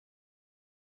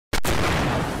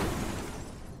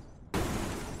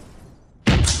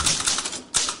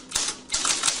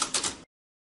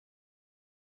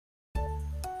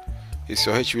Is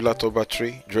your HP laptop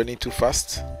battery draining too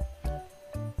fast?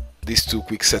 These two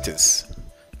quick settings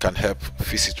can help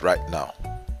fix it right now.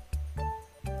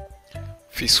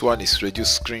 First one is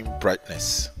reduce screen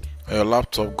brightness. On your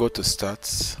laptop, go to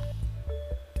Start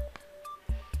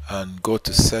and go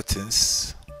to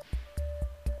Settings.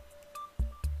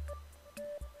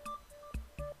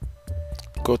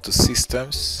 Go to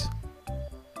Systems.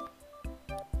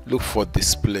 Look for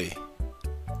Display.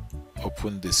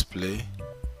 Open Display.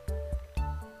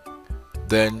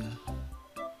 Then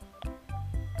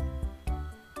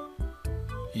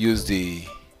use the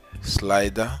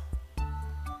slider,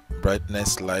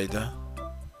 brightness slider,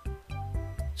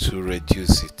 to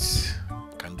reduce it.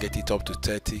 You can get it up to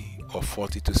 30 or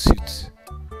 40 to suit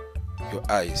your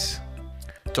eyes.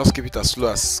 Just keep it as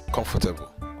low as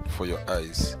comfortable for your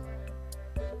eyes.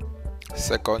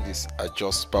 Second is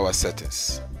adjust power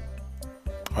settings.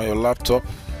 On your laptop,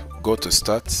 go to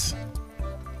Start,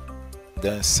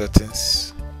 then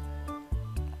Settings,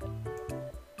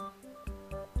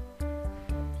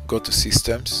 go to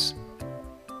Systems,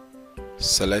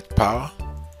 select Power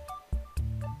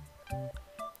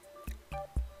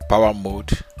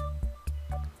mode,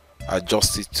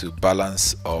 adjust it to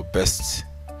balance or best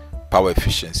power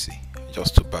efficiency,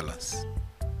 just to balance.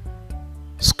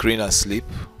 Screen and sleep,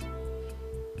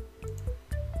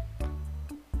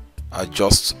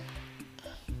 adjust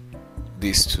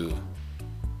this to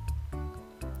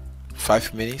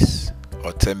 5 minutes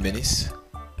or 10 minutes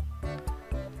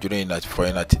during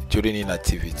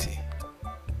inactivity.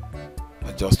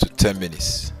 Adjust to 10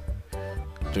 minutes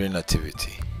during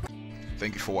activity.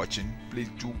 Thank you for watching. Please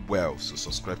do well to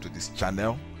subscribe to this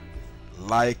channel,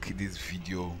 like this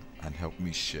video, and help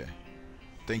me share.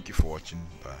 Thank you for watching.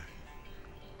 Bye.